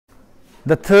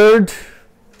The third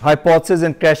hypothesis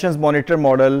in Krashen's monitor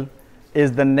model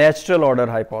is the natural order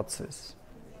hypothesis.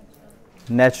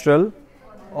 Natural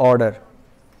order.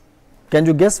 Can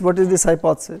you guess what is this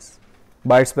hypothesis?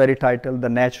 By its very title, the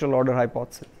natural order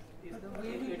hypothesis.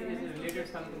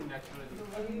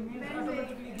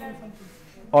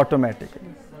 Automatically.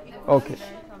 Okay. The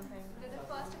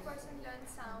first person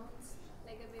learns sounds,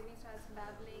 like a baby starts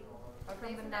babbling.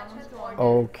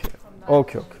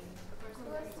 Okay.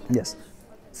 Yes.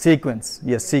 Sequence.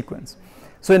 Yes, sequence.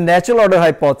 So in natural order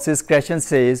hypothesis, Krashen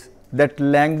says that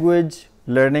language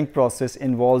learning process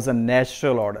involves a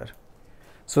natural order.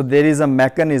 So there is a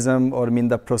mechanism, or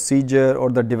the procedure or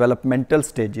the developmental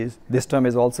stages. This term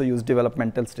is also used,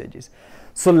 developmental stages.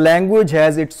 So language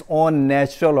has its own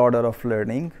natural order of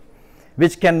learning,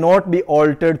 which cannot be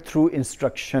altered through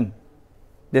instruction.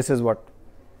 This is what,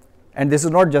 and this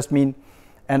is not just an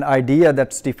idea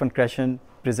that Stephen Krashen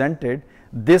presented.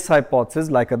 This hypothesis,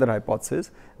 like other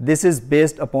hypotheses, this is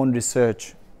based upon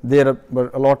research. There were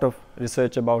a lot of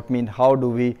research about how do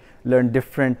we learn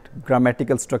different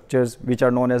grammatical structures, which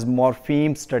are known as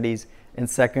morpheme studies in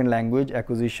second language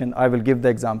acquisition. I will give the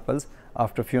examples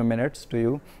after a few minutes to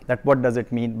you, that what does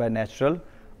it mean by natural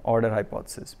order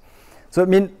hypothesis. So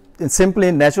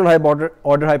simply, natural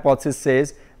order hypothesis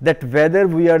says that whether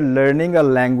we are learning a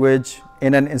language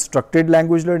in an instructed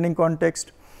language learning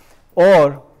context,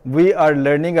 or we are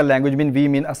learning a language, we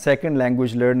mean a second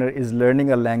language learner is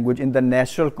learning a language in the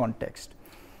natural context.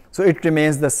 So it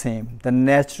remains the same. The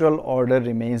natural order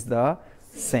remains the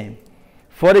same.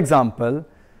 For example,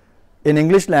 in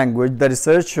English language, the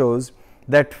research shows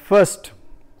that first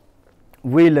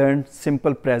we learn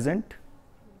simple present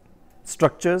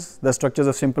structures, the structures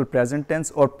of simple present tense,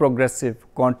 or progressive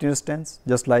continuous tense,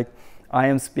 just like I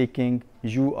am speaking,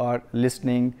 you are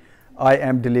listening, I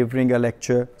am delivering a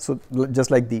lecture. So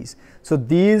just like these. So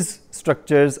these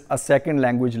structures a second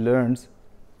language learns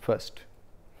first.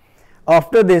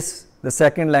 After this, the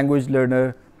second language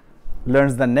learner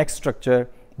learns the next structure,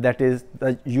 that is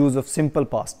the use of simple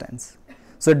past tense.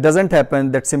 So it doesn't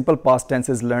happen that simple past tense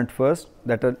is learned first,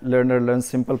 that a learner learns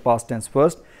simple past tense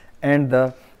first and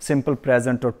the simple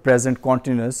present or present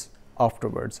continuous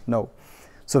afterwards. No.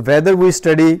 So whether we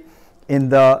study in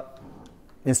the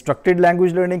instructed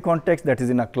language learning context, that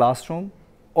is in a classroom,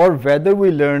 or whether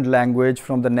we learn language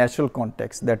from the natural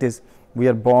context, that is we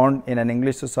are born in an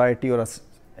English society or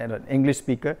an English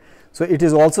speaker. So it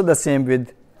is also the same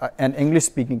with an English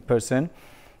speaking person,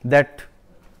 that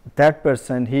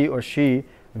person, he or she,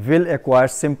 will acquire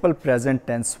simple present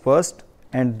tense first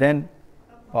and then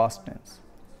past tense.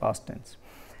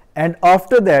 And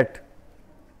after that,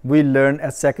 we learn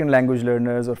as second language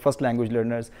learners or first language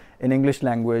learners in English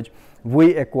language,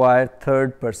 we acquire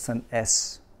third person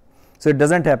S. So it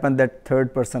doesn't happen that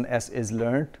third person S is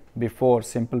learned before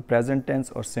simple present tense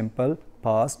or simple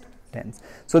past tense.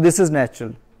 So this is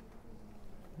natural.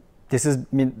 This is,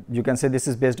 you can say this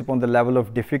is based upon the level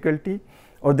of difficulty,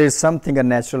 or there is something, a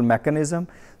natural mechanism.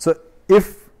 So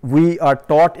if we are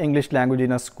taught English language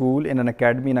in a school, in an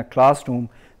academy, in a classroom,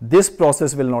 this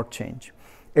process will not change.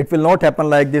 It will not happen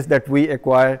like this, that we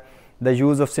acquire the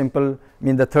use of simple,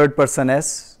 the third person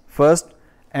S first,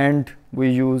 and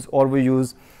we learn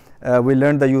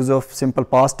the use of simple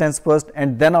past tense first,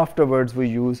 and then afterwards we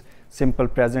use simple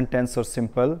present tense or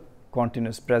simple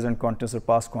continuous, present continuous or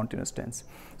past continuous tense.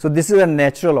 So this is a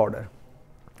natural order,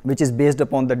 which is based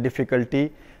upon the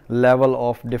difficulty level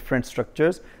of different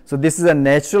structures. So this is a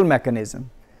natural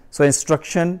mechanism. So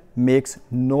instruction makes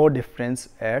no difference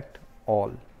at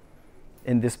all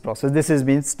in this process. This has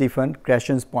been Stephen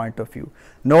Krashen's point of view.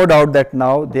 No doubt that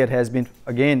now there has been,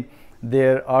 again,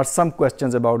 there are some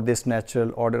questions about this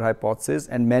natural order hypothesis,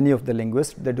 and many of the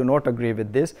linguists, they do not agree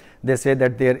with this. They say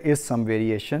that there is some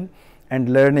variation, and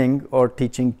learning or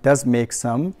teaching does make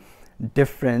some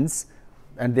difference,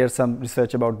 and there's some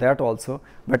research about that also.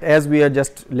 But as we are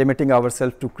just limiting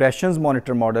ourselves to Krashen's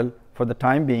monitor model for the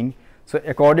time being, so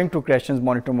according to Krashen's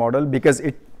monitor model, because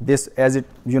it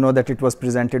was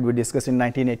presented, we discussed in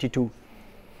 1982.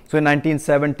 So in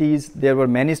 1970s, there were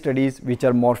many studies which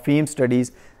are morpheme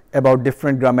studies about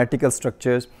different grammatical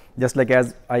structures, just like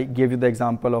as I gave you the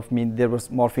example of there was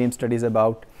morpheme studies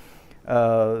about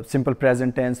simple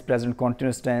present tense, present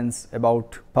continuous tense,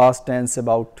 about past tense,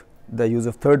 about the use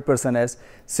of third person S,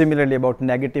 similarly about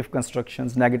negative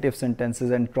constructions, negative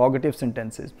sentences and interrogative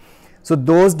sentences. So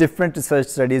those different research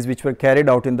studies which were carried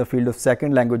out in the field of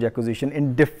second language acquisition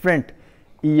in different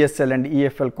ESL and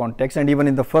EFL context, and even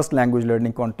in the first language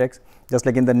learning context, just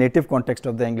like in the native context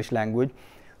of the English language.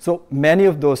 So many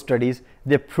of those studies,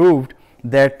 they proved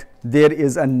that there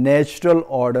is a natural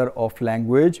order of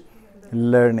language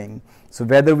learning. So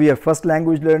whether we are first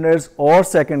language learners or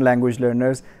second language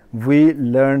learners, we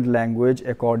learned language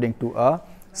according to a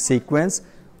sequence.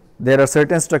 There are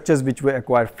certain structures which we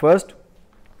acquire first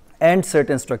and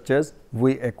certain structures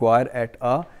we acquire at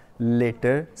a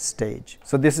later stage.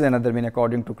 So this is another mean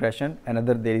according to Krashen.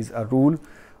 Another, there is a rule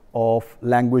of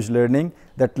language learning,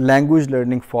 that language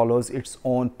learning follows its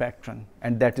own pattern,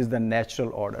 and that is the natural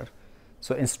order.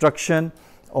 So instruction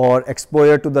or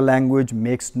exposure to the language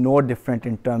makes no difference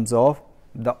in terms of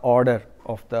the order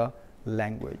of the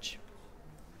language.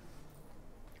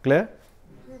 Clear?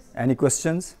 Yes. Any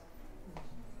questions?